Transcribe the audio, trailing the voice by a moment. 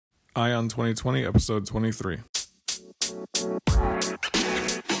Ion 2020, episode 23.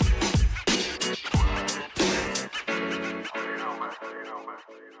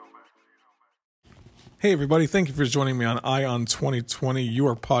 Hey everybody, thank you for joining me on Ion 2020,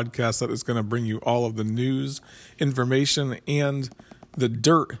 your podcast that is going to bring you all of the news, information, and the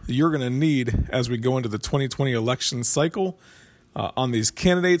dirt you're going to need as we go into the 2020 election cycle on these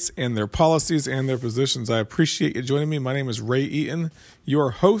candidates and their policies and their positions. I appreciate you joining me. My name is Ray Eaton,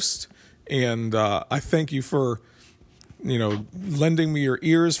 your host, and I thank you for lending me your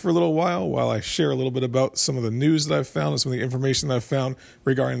ears for a little while I share a little bit about some of the news that I've found and some of the information that I've found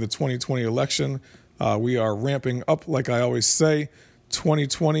regarding the 2020 election. We are ramping up, like I always say.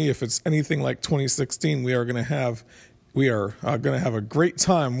 2020, if it's anything like 2016, we are going to have a great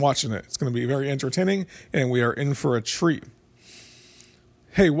time watching it. It's going to be very entertaining, and we are in for a treat.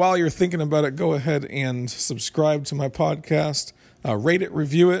 Hey, while you're thinking about it, go ahead and subscribe to my podcast, rate it,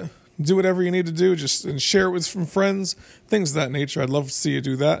 review it, do whatever you need to do, and share it with some friends, things of that nature. I'd love to see you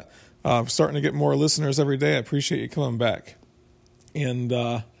do that. I'm starting to get more listeners every day. I appreciate you coming back. And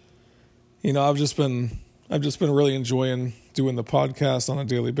I've just been really enjoying doing the podcast on a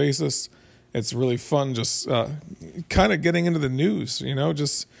daily basis. It's really fun just kind of getting into the news,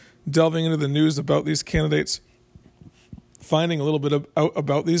 just delving into the news about these candidates, finding a little bit out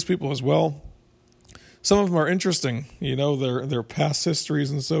about these people as well. Some of them are interesting, their past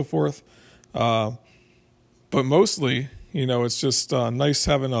histories and so forth. But mostly, it's just nice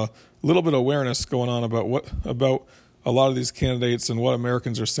having a little bit of awareness going on about a lot of these candidates and what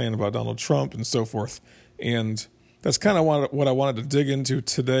Americans are saying about Donald Trump and so forth. And that's kind of what I wanted to dig into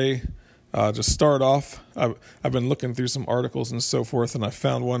today. To start off, I've been looking through some articles and so forth, and I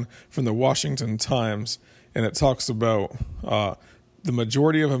found one from the Washington Times, and it talks about the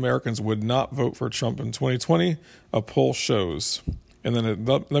majority of Americans would not vote for Trump in 2020, a poll shows. And then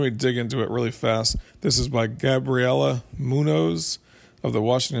let me dig into it really fast. This is by Gabriela Munoz of the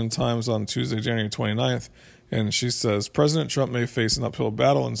Washington Times on Tuesday, January 29th. And she says, President Trump may face an uphill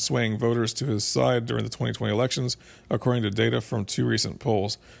battle in swaying voters to his side during the 2020 elections, according to data from two recent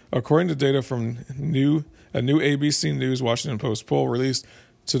polls. According to data from a new ABC News Washington Post poll released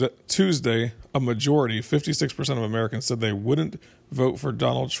Tuesday, a majority, 56% of Americans, said they wouldn't vote for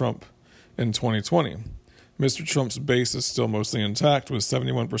Donald Trump in 2020. Mr. Trump's base is still mostly intact, with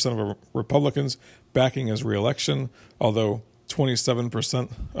 71% of Republicans backing his re-election, although 27%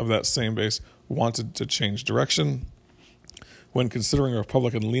 of that same base wanted to change direction. When considering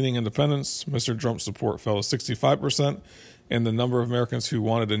Republican-leaning independents, Mr. Trump's support fell to 65%, and the number of Americans who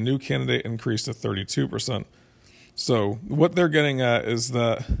wanted a new candidate increased to 32%. So what they're getting at is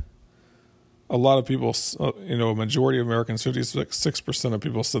that a lot of people, a majority of Americans, 56% of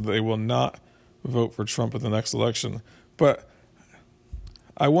people said they will not vote for Trump in the next election. But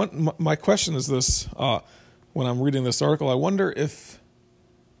my question is this, when I'm reading this article, I wonder if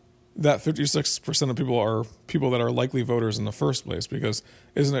that 56% of people are people that are likely voters in the first place, because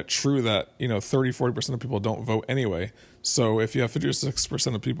isn't it true that, 30-40% of people don't vote anyway? So if you have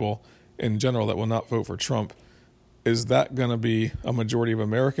 56% of people in general that will not vote for Trump, is that going to be a majority of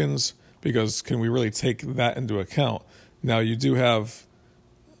Americans? Because can we really take that into account? Now you do have,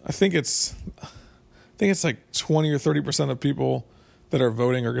 I think it's like 20 or 30% of people that are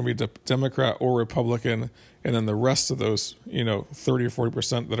voting are going to be Democrat or Republican, and then the rest of those, 30 or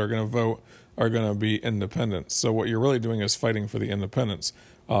 40% that are going to vote are going to be independents. So what you're really doing is fighting for the independents,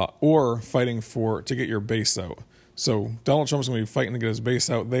 or fighting to get your base out. So Donald Trump's going to be fighting to get his base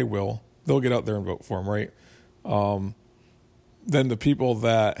out. They'll get out there and vote for him, right? Then the people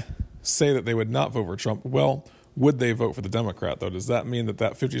that say that they would not vote for Trump, well, would they vote for the Democrat, though? Does that mean that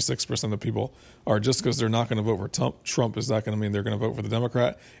 56% of people are, just because they're not going to vote for Trump, is that going to mean they're going to vote for the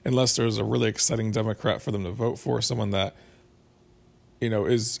Democrat? Unless there's a really exciting Democrat for them to vote for, someone that,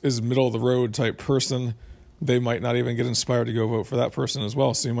 is middle of the road type person, they might not even get inspired to go vote for that person as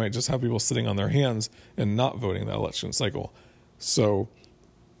well. So you might just have people sitting on their hands and not voting that election cycle. So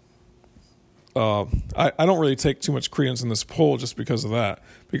I don't really take too much credence in this poll just because of that,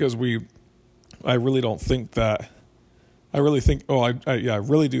 because I really do think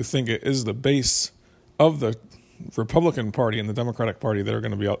it is the base of the Republican Party and the Democratic Party that are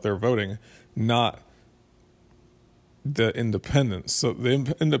going to be out there voting, not the independents. So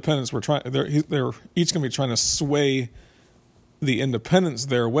the independents they're each going to be trying to sway the independents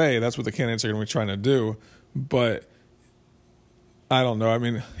their way. That's what the candidates are going to be trying to do. But I don't know. I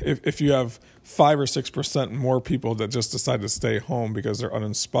mean, if you have 5 or 6% more people that just decide to stay home because they're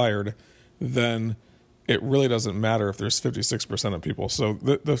uninspired, then it really doesn't matter if there's 56% of people. So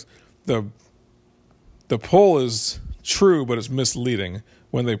the poll is true, but it's misleading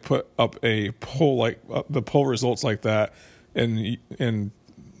when they put up a poll like the poll results like that, and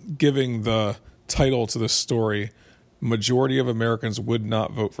giving the title to the story, majority of Americans would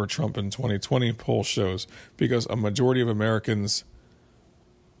not vote for Trump in 2020, poll shows, because a majority of Americans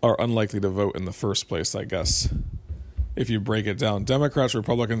are unlikely to vote in the first place, I guess. If you break it down, Democrats,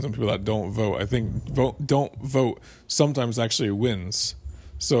 Republicans, and people that don't vote, I think don't vote sometimes actually wins.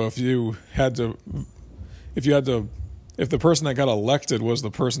 So if the person that got elected was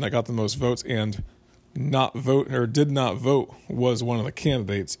the person that got the most votes, and not vote or did not vote was one of the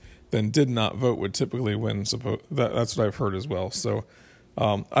candidates, then did not vote would typically win. That's what I've heard as well. So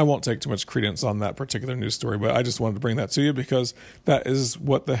I won't take too much credence on that particular news story, but I just wanted to bring that to you because that is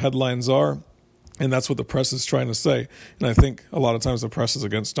what the headlines are, and that's what the press is trying to say. And I think a lot of times the press is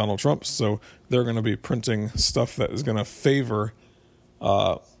against Donald Trump, so they're going to be printing stuff that is going to favor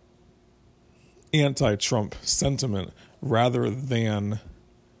anti-Trump sentiment rather than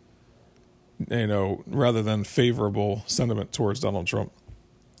favorable sentiment towards Donald Trump.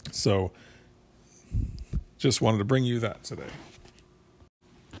 So just wanted to bring you that today.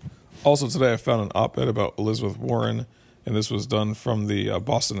 Also today I found an op-ed about Elizabeth Warren, and this was done from the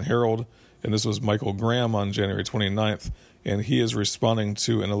Boston Herald, and this was Michael Graham on January 29th, and he is responding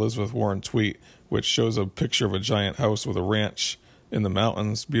to an Elizabeth Warren tweet which shows a picture of a giant house with a ranch in the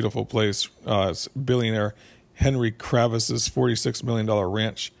mountains, beautiful place. It's billionaire Henry Kravis's $46 million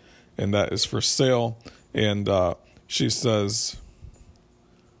ranch, and that is for sale. And she says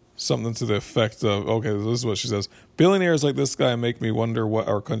something to the effect of, okay, this is what she says: billionaires like this guy make me wonder what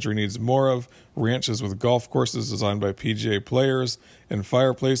our country needs more of: ranches with golf courses designed by PGA players and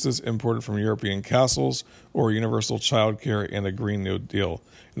fireplaces imported from European castles, or universal childcare and a Green New Deal.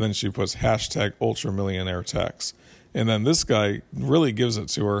 And then she puts hashtag ultra-millionaire tax. And then this guy really gives it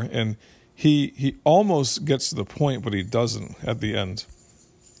to her, and he almost gets to the point, but he doesn't at the end.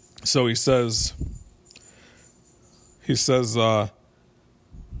 So he says, I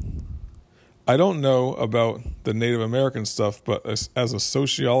don't know about the Native American stuff, but as a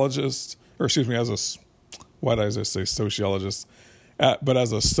sociologist, why did I say sociologist? But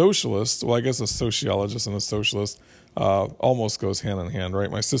as a socialist, well, I guess a sociologist and a socialist almost goes hand in hand,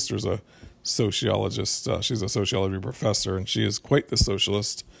 right? My sister's a sociologist. She's a sociology professor, and she is quite the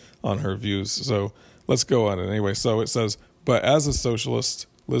socialist on her views. So let's go on it anyway. So it says, but as a socialist,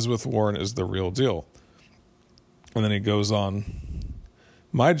 Elizabeth Warren is the real deal. And then he goes on,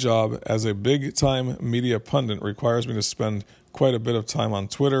 my job as a big-time media pundit requires me to spend quite a bit of time on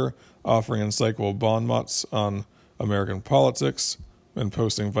Twitter, offering insightful bon mots on American politics, and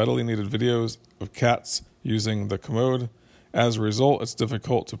posting vitally needed videos of cats using the commode. As a result, it's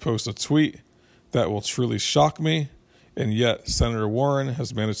difficult to post a tweet that will truly shock me, and yet Senator Warren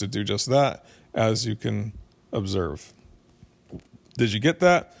has managed to do just that, as you can observe. Did you get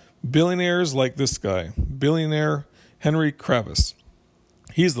that? Billionaires like this guy, billionaire Henry Kravis.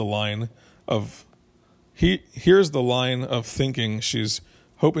 Here's the line of thinking she's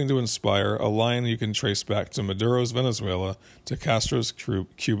hoping to inspire, a line you can trace back to Maduro's Venezuela, to Castro's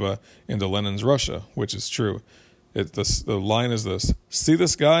Cuba, and to Lenin's Russia, which is true. The line is this: see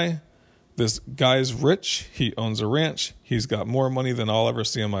this guy? This guy's rich. He owns a ranch. He's got more money than I'll ever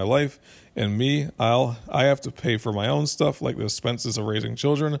see in my life. And me, I have to pay for my own stuff, like the expenses of raising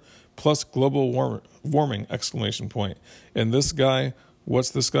children, plus global warming, exclamation point. And this guy, what's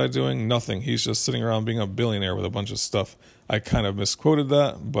this guy doing? Nothing. He's just sitting around being a billionaire with a bunch of stuff. I kind of misquoted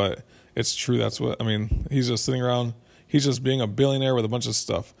that, but it's true. That's what I mean. He's just sitting around. He's just being a billionaire with a bunch of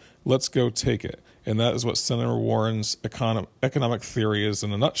stuff. Let's go take it. And that is what Senator Warren's economic theory is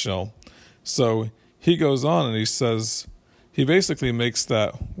in a nutshell. So he goes on and he says, he basically makes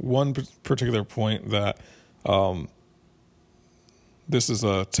that one particular point that this is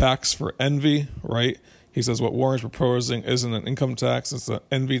a tax for envy, right? He says what Warren's proposing isn't an income tax, it's an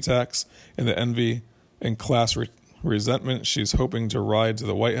envy tax, and the envy and class resentment she's hoping to ride to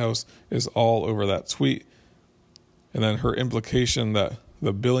the White House is all over that tweet. And then her implication that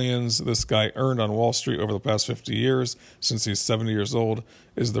the billions this guy earned on Wall Street over the past 50 years, since he's 70 years old,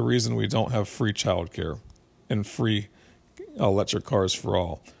 is the reason we don't have free childcare and free electric cars for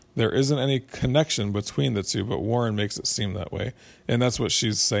all. There isn't any connection between the two, but Warren makes it seem that way. And that's what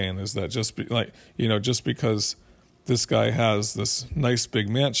she's saying, is that just because this guy has this nice big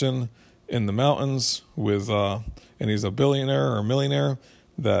mansion in the mountains with and he's a billionaire or millionaire,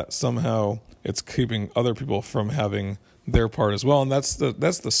 that somehow it's keeping other people from having their part as well. And that's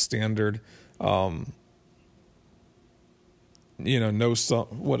the standard what do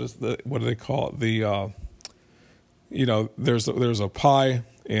they call it? There's a pie,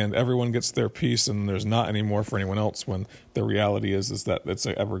 and everyone gets their piece, and there's not any more for anyone else, when the reality is that it's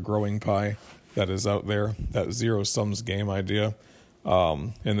an ever-growing pie that is out there, that zero-sums game idea.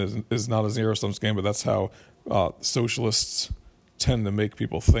 And it is not a zero-sums game, but that's how socialists tend to make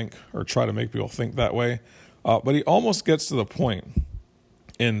people think, or try to make people think that way. But he almost gets to the point,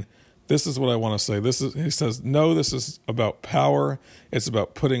 and this is what I want to say. He says, no, this is about power. It's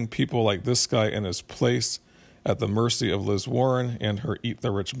about putting people like this guy in his place at the mercy of Liz Warren and her Eat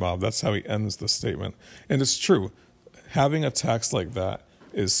the Rich mob. That's how he ends the statement. And it's true. Having a tax like that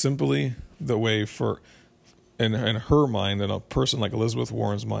is simply the way for, in her mind, and a person like Elizabeth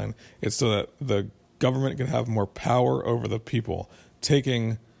Warren's mind, it's so that the government can have more power over the people,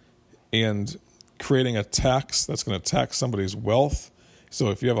 taking and creating a tax that's going to tax somebody's wealth. So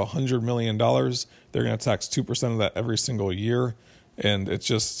if you have $100 million, they're going to tax 2% of that every single year. And it's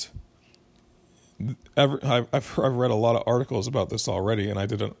just, I've read a lot of articles about this already, and I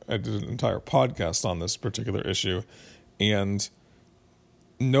did an entire podcast on this particular issue. And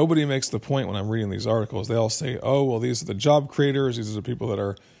nobody makes the point when I'm reading these articles. They all say, oh, well, these are the job creators. These are the people that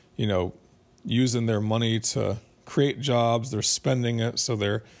are, using their money to create jobs. They're spending it. So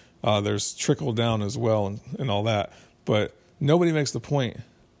there's trickle down as well and all that. But nobody makes the point,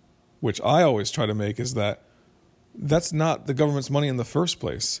 which I always try to make, is that that's not the government's money in the first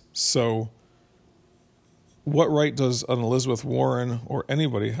place. So what right does an Elizabeth Warren or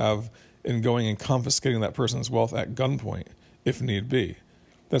anybody have in going and confiscating that person's wealth at gunpoint, if need be?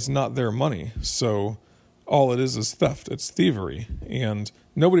 That's not their money. So all it is theft. It's thievery. And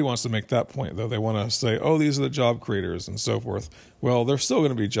nobody wants to make that point, though. They want to say, oh, these are the job creators and so forth. Well, they're still going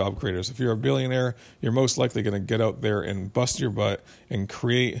to be job creators. If you're a billionaire, you're most likely going to get out there and bust your butt and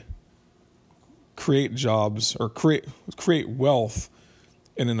create jobs, or create wealth,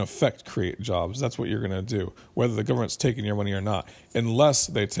 and in effect create jobs. That's what you're going to do, whether the government's taking your money or not. Unless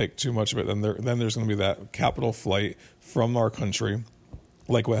they take too much of it, then there's going to be that capital flight from our country,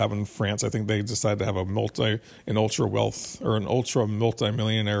 like what happened in France. I think they decided to have an ultra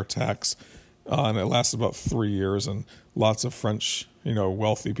multi-millionaire tax, and it lasted about 3 years, and lots of French,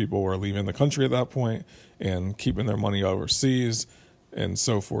 wealthy people were leaving the country at that point and keeping their money overseas and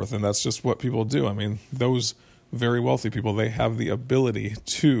so forth. And that's just what people do. I mean, those very wealthy people, they have the ability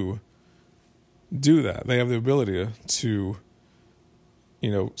to do that. They have the ability to,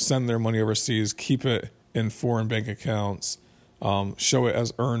 send their money overseas, keep it in foreign bank accounts, show it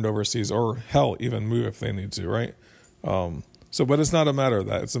as earned overseas, or hell, even move if they need to, right? But it's not a matter of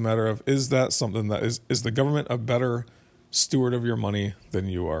that. It's a matter of, is that something that is the government a better steward of your money than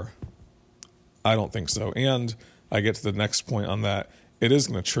you are? I don't think so. And I get to the next point on that. It is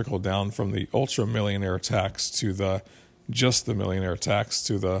going to trickle down from the ultra millionaire tax to just the millionaire tax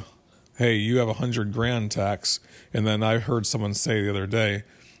to the, hey, you have $100,000 tax. And then I heard someone say the other day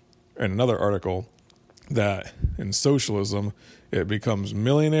in another article that in socialism, it becomes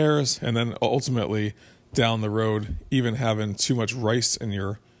millionaires, and then ultimately down the road, even having too much rice in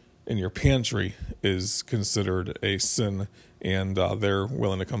your pantry is considered a sin, and they're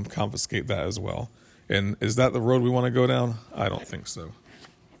willing to come confiscate that as well. And is that the road we want to go down? I don't think so.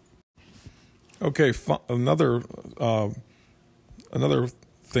 Okay, another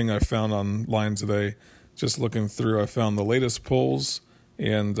thing I found online today, just looking through, I found the latest polls,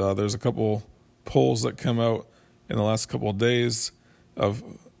 and there's a couple polls that come out in the last couple of days of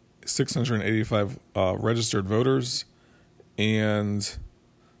 685 registered voters, and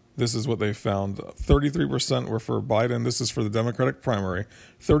this is what they found. 33% were for Biden. This is for the Democratic primary.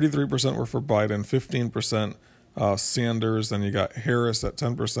 33% were for Biden, 15% Sanders. Then you got Harris at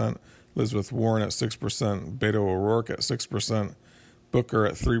 10%, Elizabeth Warren at 6%, Beto O'Rourke at 6%, Booker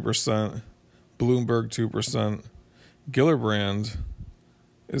at 3%, Bloomberg 2%, Gillibrand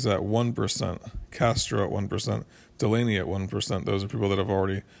is at 1%, Castro at 1%, Delaney at 1%. Those are people that have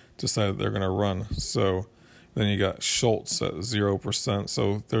already decided they're going to run. So then you got Schultz at 0%.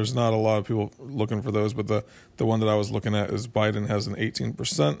 So there's not a lot of people looking for those, but the one that I was looking at is Biden has an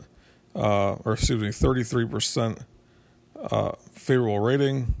 18%, 33% favorable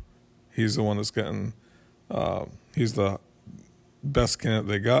rating. He's the one that's getting, he's the best candidate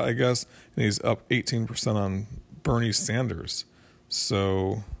they got, I guess, and he's up 18% on Bernie Sanders.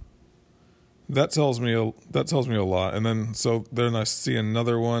 So that tells me a lot. And then I see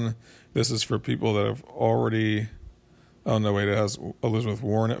another one. This is for people that have already. Oh no, wait! It has Elizabeth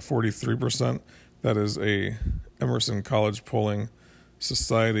Warren at 43%. That is a Emerson College polling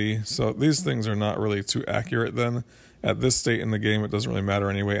society. So these things are not really too accurate. Then at this state in the game, it doesn't really matter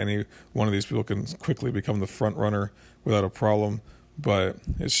anyway. Any one of these people can quickly become the front runner without a problem. But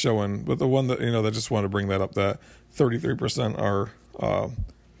it's showing. But the one that that just want to bring that up, that 33% are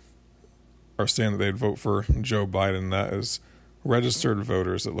are saying that they'd vote for Joe Biden. That is registered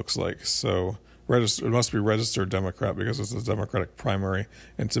voters, it looks like. So it must be registered Democrat because it's a Democratic primary,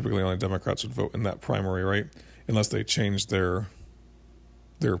 and typically only Democrats would vote in that primary, right? Unless they change their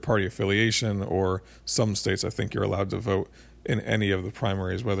party affiliation, or some states I think you're allowed to vote in any of the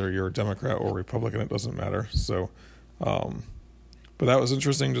primaries, whether you're a Democrat or Republican, it doesn't matter. So, but that was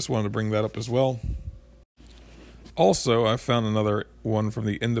interesting. Just wanted to bring that up as well. Also, I found another one from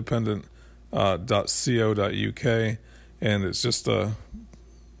the independent.co.uk, and it's just a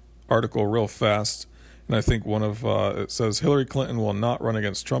article real fast. And I think it says Hillary Clinton will not run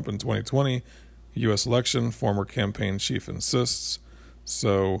against Trump in 2020 U.S. election, former campaign chief insists.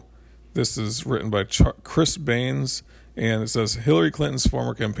 So this is written by Chris Baines, and it says Hillary Clinton's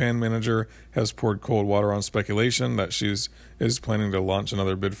former campaign manager has poured cold water on speculation that she is planning to launch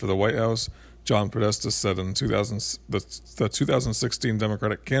another bid for the White House. John Podesta said the 2016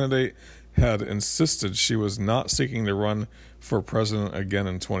 Democratic candidate had insisted she was not seeking to run for president again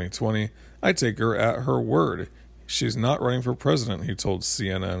in 2020. I take her at her word. She's not running for president, he told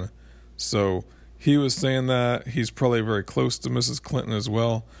CNN. So he was saying that he's probably very close to Mrs. Clinton as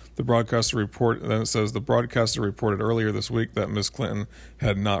well. The broadcaster then it says the broadcaster reported earlier this week that Ms. Clinton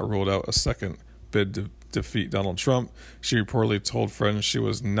had not ruled out a second bid to defeat Donald Trump. She reportedly told friends she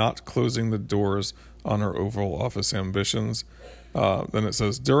was not closing the doors on her Oval Office ambitions. Then it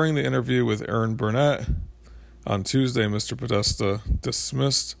says, during the interview with Erin Burnett on Tuesday, Mr. Podesta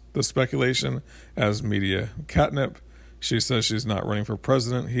dismissed the speculation as media catnip. She says she's not running for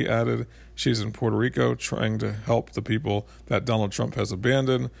president. He added, she's in Puerto Rico trying to help the people that Donald Trump has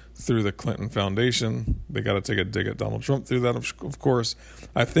abandoned through the Clinton Foundation. They got to take a dig at Donald Trump through that, of course.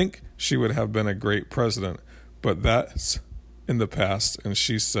 I think she would have been a great president, but that's in the past, and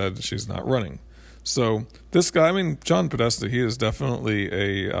she said she's not running. So this guy, John Podesta, he is definitely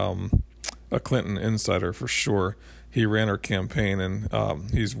a Clinton insider for sure. He ran her campaign, and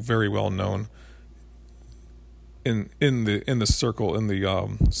he's very well known in the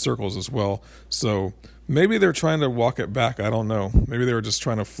circles as well. So maybe they're trying to walk it back. I don't know. Maybe they were just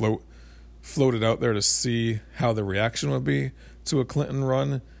trying to float it out there to see how the reaction would be to a Clinton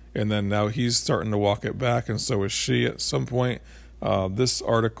run, and then now he's starting to walk it back, and so is she at some point. This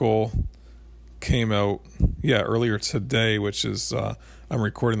article came out earlier today, which is I'm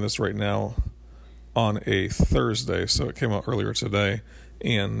recording this right now on a Thursday, so it came out earlier today,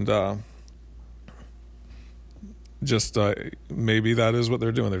 and maybe that is what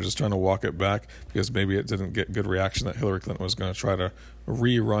they're doing. They're just trying to walk it back because maybe it didn't get good reaction that Hillary Clinton was going to try to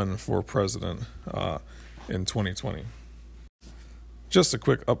rerun for president in 2020. Just a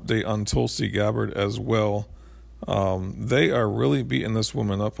quick update on Tulsi Gabbard as well. They are really beating this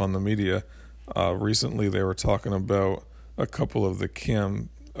woman up on the media. Recently, they were talking about a couple of the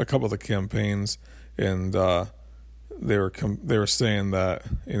campaigns, and they were saying that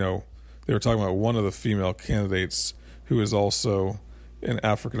they were talking about one of the female candidates who is also an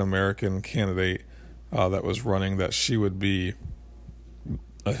African American candidate that was running, that she would be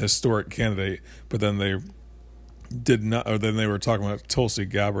a historic candidate, but then they did not, or then they were talking about Tulsi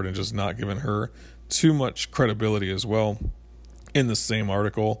Gabbard and just not giving her too much credibility as well. In the same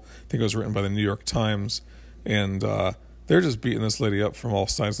article, I think it was written by the New York Times, and they're just beating this lady up from all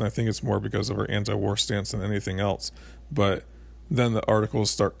sides, and I think it's more because of her anti-war stance than anything else. But then the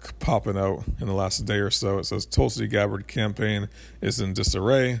articles start popping out in the last day or so. It says Tulsi Gabbard campaign is in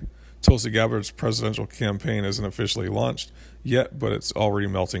disarray. Tulsi Gabbard's presidential campaign isn't officially launched yet, but it's already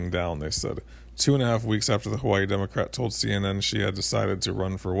melting down, they said. 2.5 weeks after the Hawaii Democrat told CNN she had decided to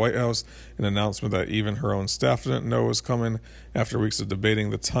run for White House, an announcement that even her own staff didn't know was coming. After weeks of debating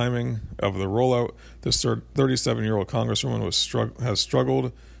the timing of the rollout, the 37-year-old congresswoman has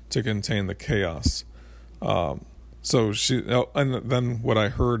struggled to contain the chaos. And then what I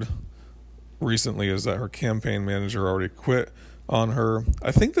heard recently is that her campaign manager already quit on her.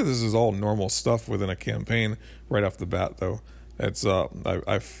 I think that this is all normal stuff within a campaign right off the bat, though. It's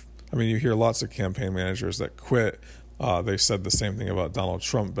you hear lots of campaign managers that quit. They said the same thing about Donald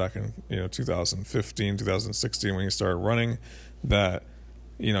Trump back in 2015, 2016 when he started running, that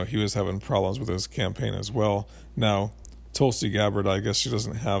he was having problems with his campaign as well. Now, Tulsi Gabbard, I guess she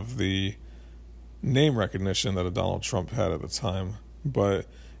doesn't have the name recognition that a Donald Trump had at the time,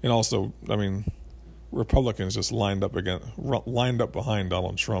 and also, Republicans just lined up behind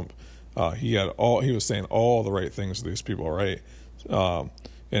Donald Trump. He was saying all the right things to these people, right?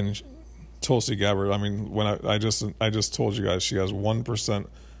 And Tulsi Gabbard, when I just told you guys she has 1%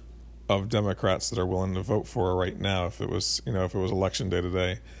 of Democrats that are willing to vote for her right now if it was election day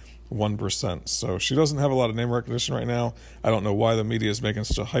today. 1%. So she doesn't have a lot of name recognition right now. I don't know why the media is making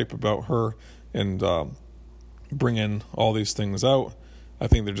such a hype about her and bringing all these things out. I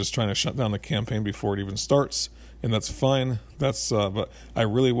think they're just trying to shut down the campaign before it even starts, and that's fine. But I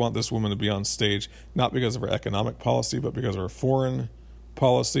really want this woman to be on stage, not because of her economic policy, but because of her foreign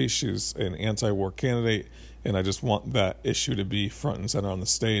policy. She's an anti-war candidate, and I just want that issue to be front and center on the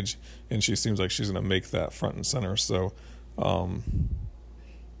stage, and she seems like she's going to make that front and center. So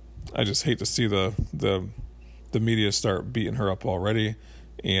I just hate to see the media start beating her up already,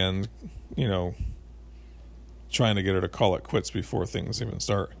 and trying to get her to call it quits before things even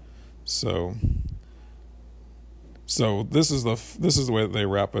start. So this is the way that they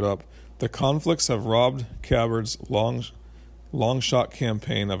wrap it up. The conflicts have robbed Gabbard's long shot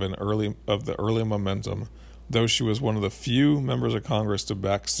campaign of the early momentum. Though she was one of the few members of Congress to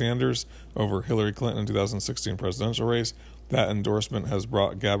back Sanders over Hillary Clinton in 2016 presidential race, that endorsement has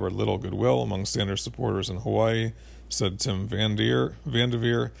brought Gabbard little goodwill among Sanders supporters in Hawaii, said Tim Van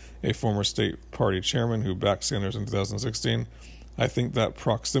Devere, a former state party chairman who backed Sanders in 2016. I think that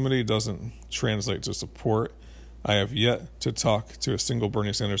proximity doesn't translate to support. I have yet to talk to a single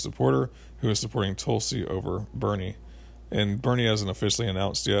Bernie Sanders supporter who is supporting Tulsi over Bernie. And Bernie hasn't officially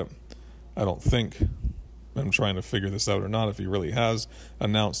announced yet. I don't think. I'm trying to figure this out or not, if he really has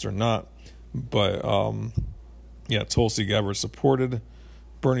announced or not. But, Tulsi Gabbard supported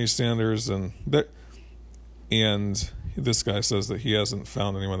Bernie Sanders, and this guy says that he hasn't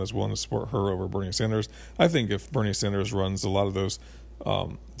found anyone that's willing to support her over Bernie Sanders. I think if Bernie Sanders runs, a lot of those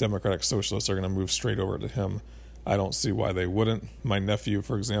Democratic socialists are going to move straight over to him. I don't see why they wouldn't. My nephew,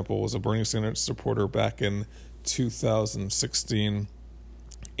 for example, was a Bernie Sanders supporter back in 2016,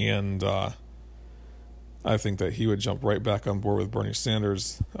 and I think that he would jump right back on board with Bernie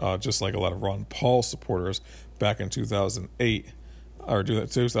Sanders, just like a lot of Ron Paul supporters back in 2008, or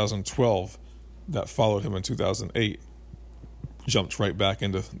 2012, that followed him in 2008, jumped right back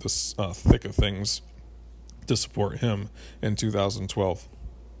into the thick of things to support him in 2012.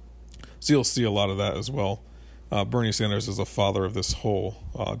 So you'll see a lot of that as well. Bernie Sanders is the father of this whole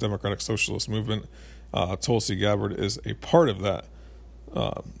Democratic Socialist movement. Tulsi Gabbard is a part of that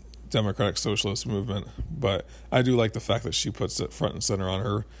Democratic Socialist movement, but I do like the fact that she puts it front and center on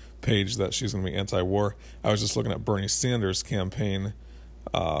her page that she's going to be anti-war. I was just looking at Bernie Sanders' campaign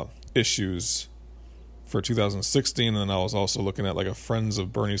issues for 2016, and then I was also looking at like a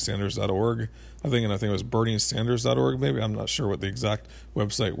friendsofberniesanders.org. I think it was berniesanders.org, maybe. I'm not sure what the exact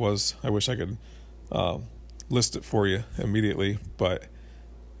website was. I wish I could list it for you immediately, but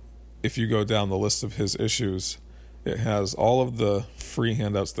if you go down the list of his issues, it has all of the free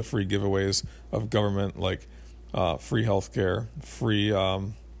handouts, the free giveaways of government, like free health care, free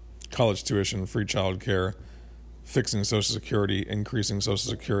college tuition, free child care, fixing Social Security, increasing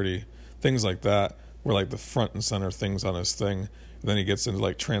Social Security, things like that were like the front and center things on his thing. And then he gets into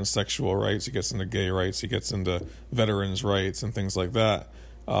like transsexual rights, he gets into gay rights, he gets into veterans' rights and things like that.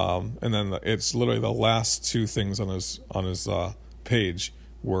 And then it's literally the last two things on his page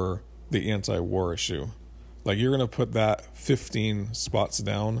were the anti-war issue. Like, you're going to put that 15 spots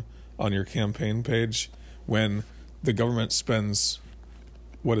down on your campaign page when the government spends,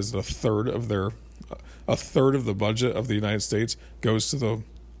 what is it, a third of the budget of the United States goes to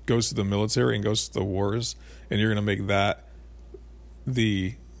the military and goes to the wars, and you're going to make that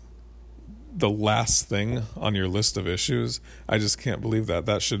the last thing on your list of issues. I just can't believe that.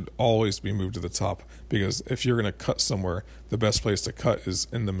 That should always be moved to the top, because if you're going to cut somewhere, the best place to cut is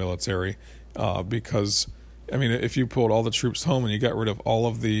in the military, because I mean, if you pulled all the troops home and you got rid of all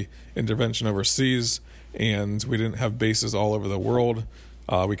of the intervention overseas, and we didn't have bases all over the world,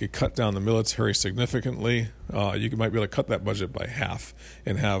 we could cut down the military significantly. You might be able to cut that budget by half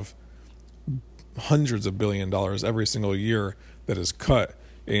and have hundreds of $1 billion every single year that is cut.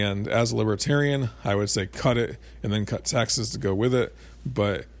 And as a libertarian, I would say cut it and then cut taxes to go with it.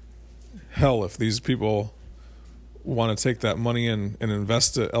 But hell, if these people want to take that money and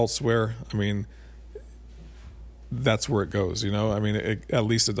invest it elsewhere, I mean, that's where it goes, I mean, at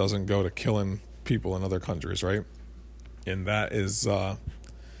least it doesn't go to killing people in other countries, right? And that is,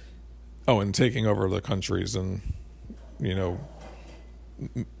 and taking over other countries and,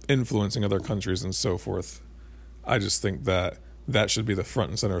 influencing other countries and so forth. I just think that should be the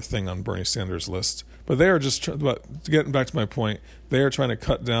front and center thing on Bernie Sanders' list. But they are just, but getting back to my point, they are trying to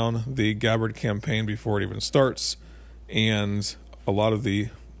cut down the Gabbard campaign before it even starts. And a lot of the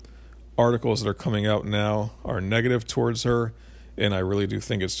articles that are coming out now are negative towards her, and I really do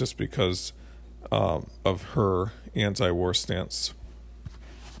think it's just because of her anti-war stance.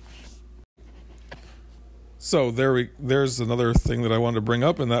 So there's another thing that I wanted to bring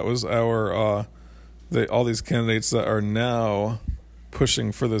up, and that was our all these candidates that are now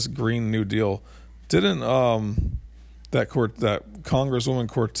pushing for this Green New Deal. Didn't that Congresswoman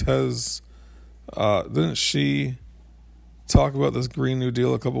Cortez, didn't she talk about this Green New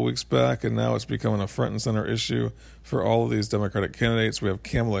Deal a couple weeks back, and now it's becoming a front and center issue for all of these Democratic candidates? We have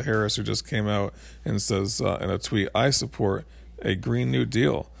Kamala Harris, who just came out and says in a tweet, "I support a Green New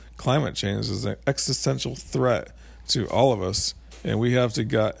Deal. Climate change is an existential threat to all of us, and we have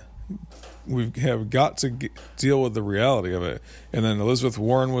got to deal with the reality of it." And then Elizabeth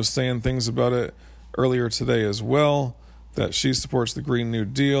Warren was saying things about it earlier today as well, that she supports the Green New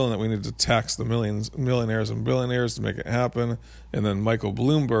Deal and that we need to tax the millionaires and billionaires to make it happen. And then Michael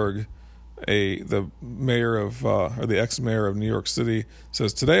Bloomberg, the mayor of or the ex-mayor of New York City,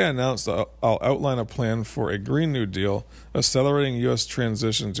 says, "Today I announced I'll outline a plan for a Green New Deal, accelerating U.S.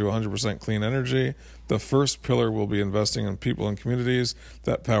 transition to 100% clean energy. The first pillar will be investing in people and communities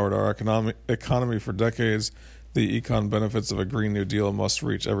that powered our economy for decades. The econ benefits of a Green New Deal must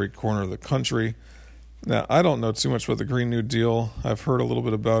reach every corner of the country." Now, I don't know too much about the Green New Deal. I've heard a little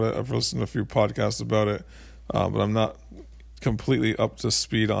bit about it. I've listened to a few podcasts about it, but I'm not completely up to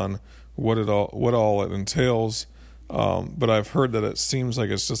speed on what all it entails. But I've heard that it seems like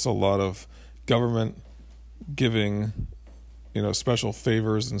it's just a lot of government giving, special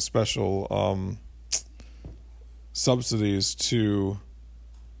favors and special subsidies to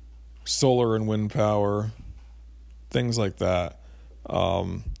solar and wind power, things like that.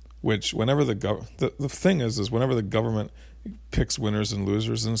 Which whenever the thing is whenever the government picks winners and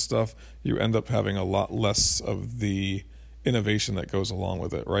losers and stuff, you end up having a lot less of the innovation that goes along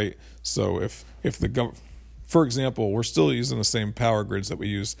with it, right? So if for example, we're still using the same power grids that we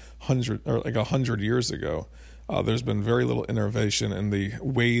used 100 years ago. There's been very little innovation in the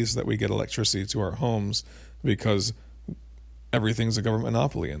ways that we get electricity to our homes because everything's a government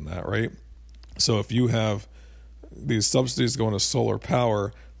monopoly in that, right? So if you have these subsidies going to solar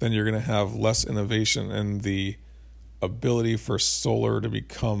power, then you're going to have less innovation in the ability for solar to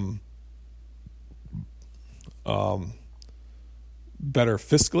become better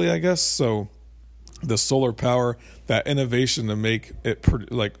fiscally, I guess. So the solar power, that innovation to make it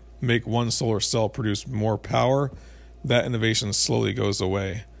make one solar cell produce more power, that innovation slowly goes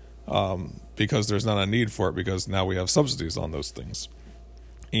away because there's not a need for it, because now we have subsidies on those things.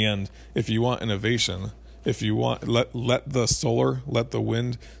 And if you want innovation, if you want, let the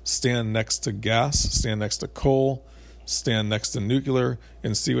wind stand next to gas, stand next to coal, stand next to nuclear,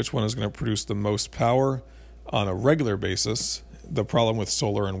 and see which one is going to produce the most power on a regular basis. The problem with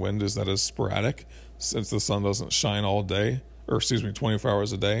solar and wind is that it's sporadic, since the sun doesn't shine all day, 24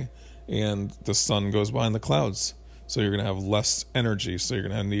 hours a day, and the sun goes behind the clouds. So you're going to have less energy. So you're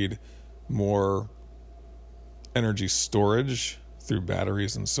going to need more energy storage through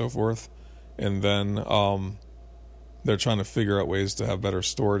batteries and so forth. And then they're trying to figure out ways to have better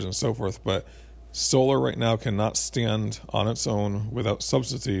storage and so forth. But solar right now cannot stand on its own without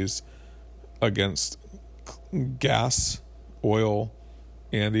subsidies against gas, oil,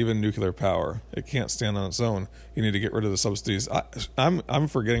 and even nuclear power. It can't stand on its own. You need to get rid of the subsidies. I'm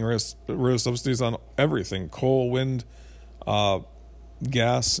for getting rid of subsidies on everything: coal, wind,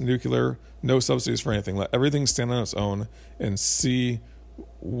 gas, nuclear. No subsidies for anything. Let everything stand on its own and see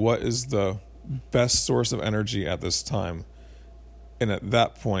what is the best source of energy at this time. And at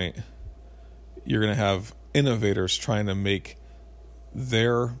that point, you're going to have innovators trying to make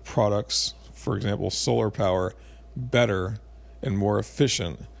their products, for example, solar power, better and more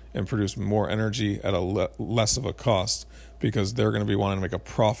efficient and produce more energy at a less of a cost, because they're going to be wanting to make a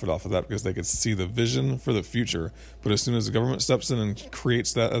profit off of that because they could see the vision for the future. But as soon as the government steps in and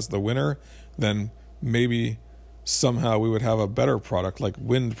creates that as the winner, then maybe somehow we would have a better product, like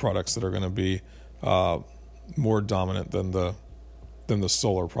wind products that are going to be more dominant than the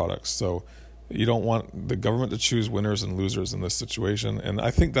solar products. So you don't want the government to choose winners and losers in this situation. And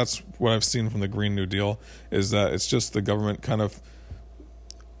I think that's what I've seen from the Green New Deal, is that it's just the government kind of,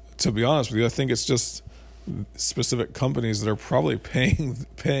 to be honest with you, I think it's just specific companies that are probably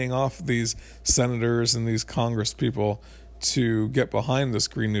paying off these senators and these Congress people to get behind this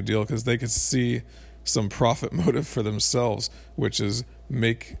Green New Deal, because they could see some profit motive for themselves, which is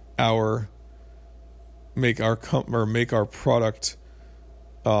make our product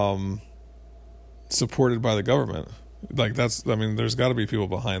supported by the government. There's got to be people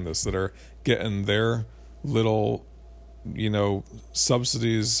behind this that are getting their little,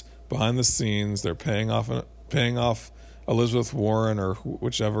 subsidies behind the scenes. They're paying off Elizabeth Warren or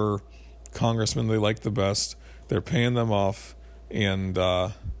whichever congressman they like the best. They're paying them off, and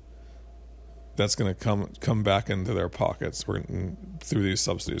that's going to come back into their pockets through these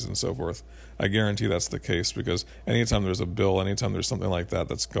subsidies and so forth. I guarantee that's the case, because anytime there's a bill, anytime there's something like that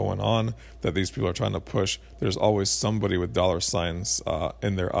that's going on that these people are trying to push, there's always somebody with dollar signs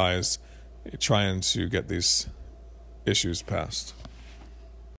in their eyes trying to get these issues passed.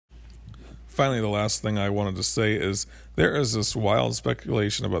 Finally, the last thing I wanted to say is there is this wild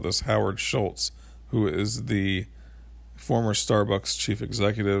speculation about this Howard Schultz, who is the former Starbucks chief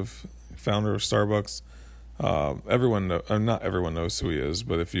executive, founder of Starbucks. Not everyone knows who he is,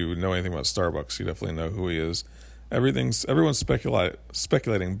 but if you know anything about Starbucks, you definitely know who he is. Everyone's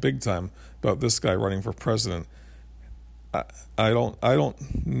speculating big time about this guy running for president. I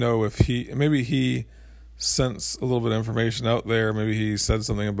don't know if maybe he sent a little bit of information out there. Maybe he said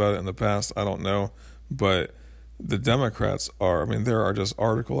something about it in the past. I don't know. But the Democrats there are just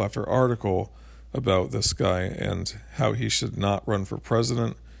article after article about this guy and how he should not run for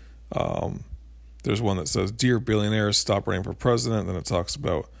president. There's one that says, "Dear billionaires, stop running for president." Then it talks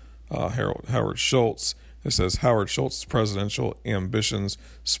about Howard Schultz. It says, "Howard Schultz's presidential ambitions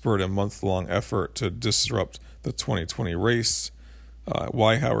spurred a month-long effort to disrupt the 2020 race.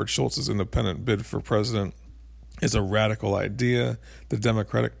 Why Howard Schultz's independent bid for president is a radical idea. The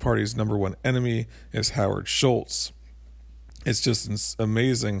Democratic Party's number one enemy is Howard Schultz." It's just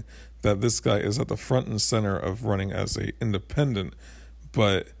amazing that this guy is at the front and center of running as an independent,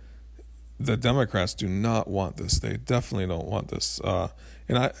 but the Democrats do not want this. They definitely don't want this.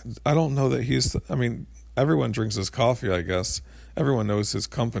 And I don't know that everyone drinks his coffee, I guess. Everyone knows his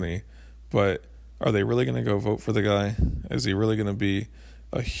company, but are they really going to go vote for the guy? Is he really going to make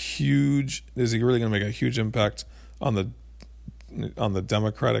a huge impact on the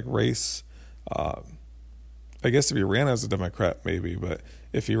Democratic race? I guess if he ran as a Democrat, maybe, but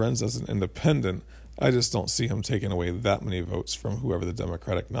if he runs as an independent, I just don't see him taking away that many votes from whoever the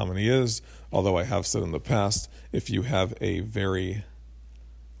Democratic nominee is. Although I have said in the past, if you have a very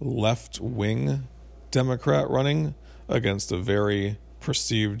left-wing Democrat running against a very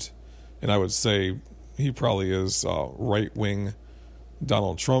perceived, and I would say he probably is right-wing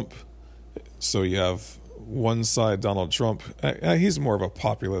Donald Trump. So you have one side Donald Trump. He's more of a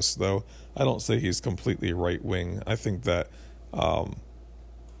populist, though. I don't say he's completely right-wing. I think that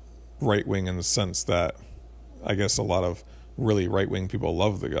right-wing in the sense that I guess a lot of really right-wing people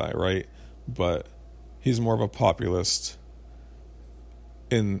love the guy, right? But he's more of a populist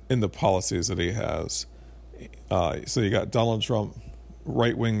in the policies that he has. So you got Donald Trump,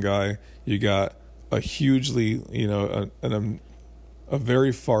 right-wing guy. You got a hugely, a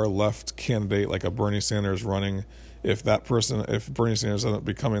very far left candidate like a Bernie Sanders running. If Bernie Sanders ends up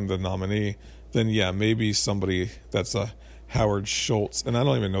becoming the nominee, then yeah, maybe somebody that's a Howard Schultz, and I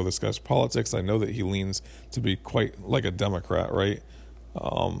don't even know this guy's politics. I know that he leans to be quite like a Democrat, right?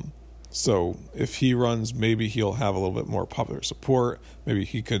 So if he runs, maybe he'll have a little bit more popular support. Maybe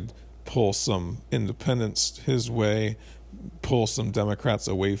he could pull some independents his way, pull some Democrats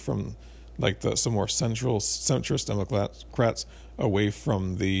away from some more centrist Democrats away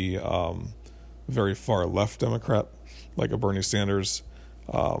from the very far left Democrat, like a Bernie Sanders.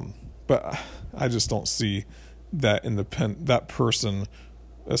 But I just don't see that person,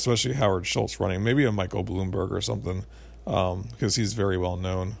 especially Howard Schultz, running. Maybe a Michael Bloomberg or something, because he's very well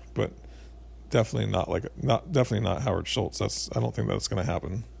known. But definitely not Howard Schultz. I don't think that's going to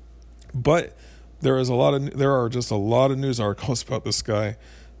happen. But there are just a lot of news articles about this guy,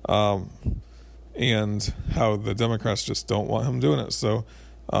 and how the Democrats just don't want him doing it. So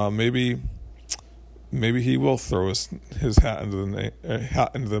maybe he will throw his hat into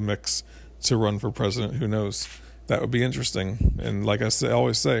the mix to run for president. Who knows? That would be interesting. And like I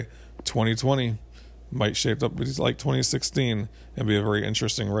always say, 2020 might shape up like 2016 and be a very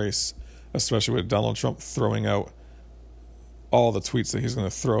interesting race, especially with Donald Trump throwing out all the tweets that he's going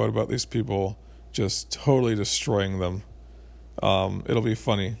to throw out about these people, just totally destroying them. It'll be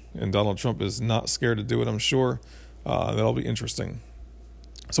funny, and Donald Trump is not scared to do it, I'm sure. That'll be interesting.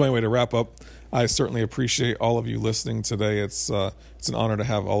 So anyway, to wrap up, I certainly appreciate all of you listening today. It's an honor to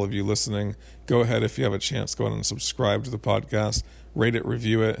have all of you listening. Go ahead, if you have a chance, go ahead and subscribe to the podcast, rate it,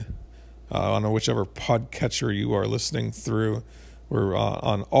 review it on whichever podcatcher you are listening through. We're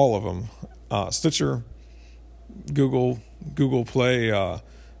on all of them: Stitcher, Google Play,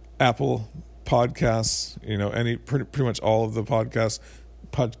 Apple Podcasts. Pretty much all of the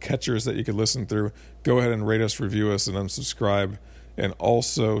podcatchers that you could listen through. Go ahead and rate us, review us, and then subscribe. And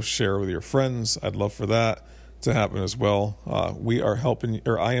also share with your friends. I'd love for that to happen as well. I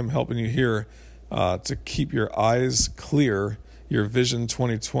am helping you here to keep your eyes clear, your vision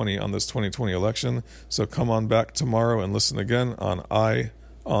 2020 on this 2020 election. So come on back tomorrow and listen again on Eye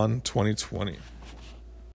on 2020.